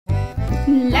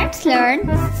Let's learn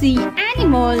sea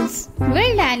animals,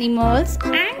 wild animals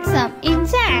and some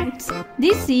insects.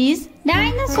 This is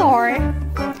dinosaur.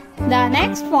 The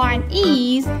next one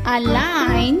is a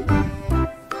lion.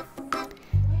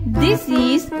 This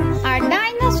is a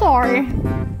dinosaur.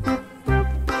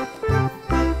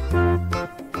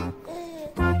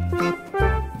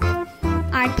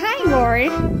 A tiger,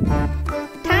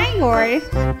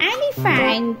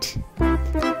 elephant.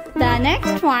 The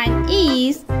next one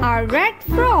is a red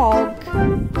frog.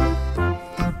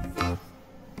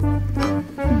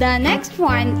 The next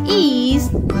one is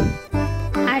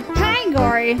a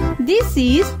tiger. This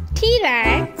is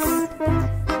T-Rex.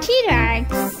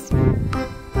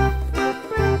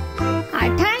 A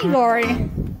tiger.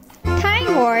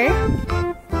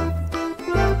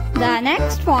 The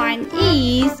next one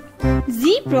is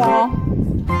zebra.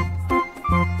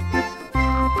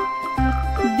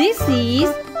 This is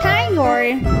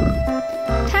tiger.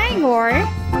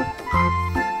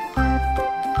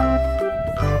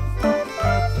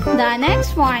 The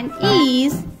next one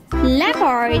is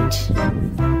leopard.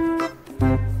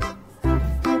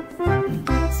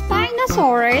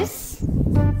 Spinosaurus.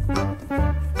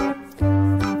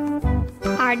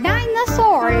 A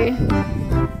dinosaur.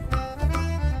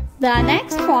 The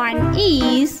next one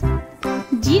is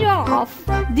giraffe.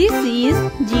 This is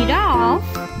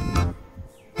giraffe.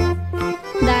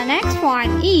 The next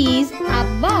one is a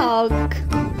bug.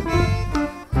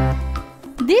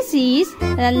 This is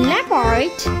a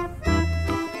leopard.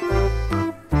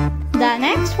 The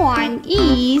next one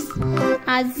is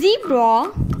a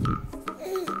zebra.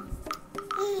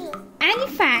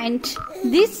 Elephant.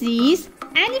 This is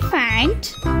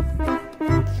elephant.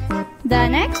 The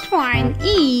next one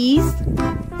is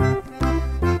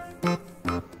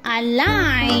a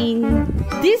lion.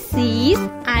 This is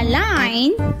a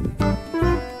lion.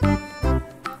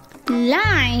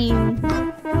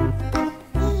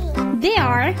 They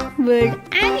are wild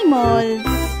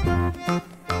animals.